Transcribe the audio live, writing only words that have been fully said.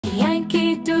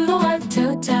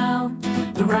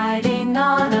riding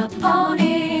on a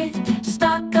pony,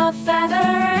 stuck a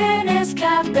feather in his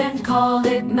cap and called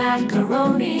it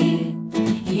macaroni.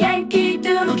 Yankee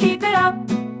Doodle, keep it up,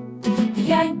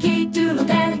 Yankee Doodle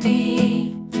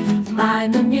dandy.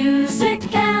 Mind the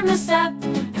music and the step,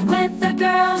 and with the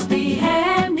girls be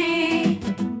handy.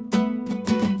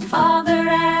 Father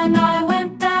and I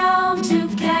went down to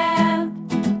camp,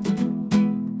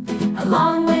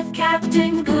 along with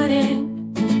Captain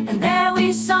Gooding, and there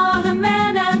we saw the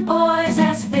men and boys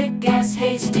as thick as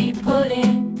hasty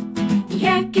pudding.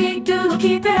 Yankee Doodle,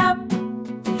 keep it up,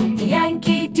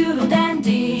 Yankee Doodle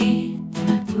dandy.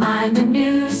 Mind the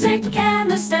music and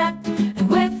the step, and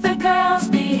with the girls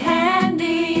be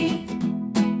handy.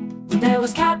 There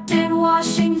was Captain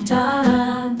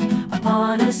Washington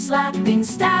upon a slapping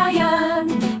stallion,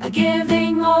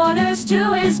 giving orders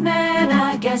to his men.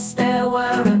 I guess there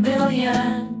were a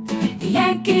million.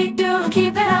 Yankee Doodle,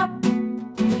 keep it up,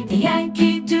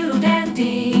 Yankee Doodle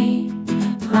dandy.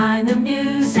 Mind the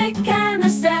music and the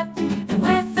step, and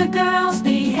with the girls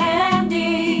be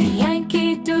handy.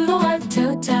 Yankee Doodle went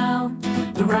to town,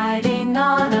 riding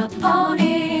on a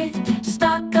pony,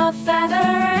 stuck a feather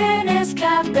in his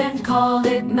cap and called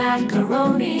it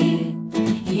macaroni.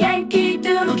 Yankee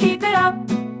Doodle, keep it up,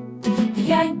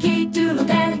 Yankee Doodle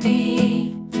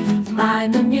dandy.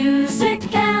 Mind the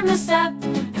music and the step,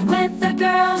 and with the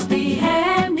girls be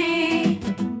handy.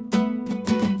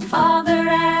 Father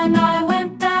and I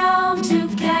went down to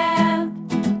camp,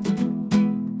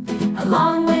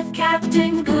 along with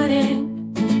Captain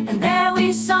Gooding, and there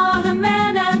we saw the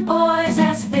men and boys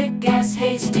as thick as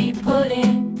hasty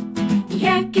pudding.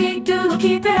 Yankee Doodle,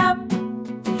 keep it up,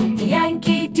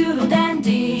 Yankee Doodle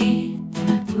dandy.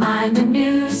 Mind the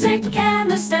music and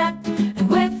the step, and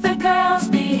with the girls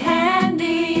be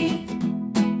handy.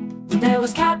 There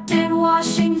was Captain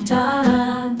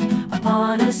Washington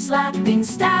upon a slapping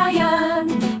stallion,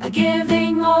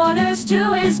 giving orders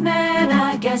to his men.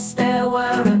 I guess there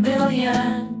were a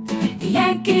million.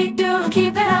 Yankee Doodle,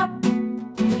 keep it up,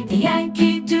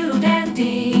 Yankee Doodle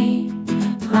dandy.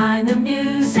 Mind the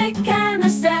music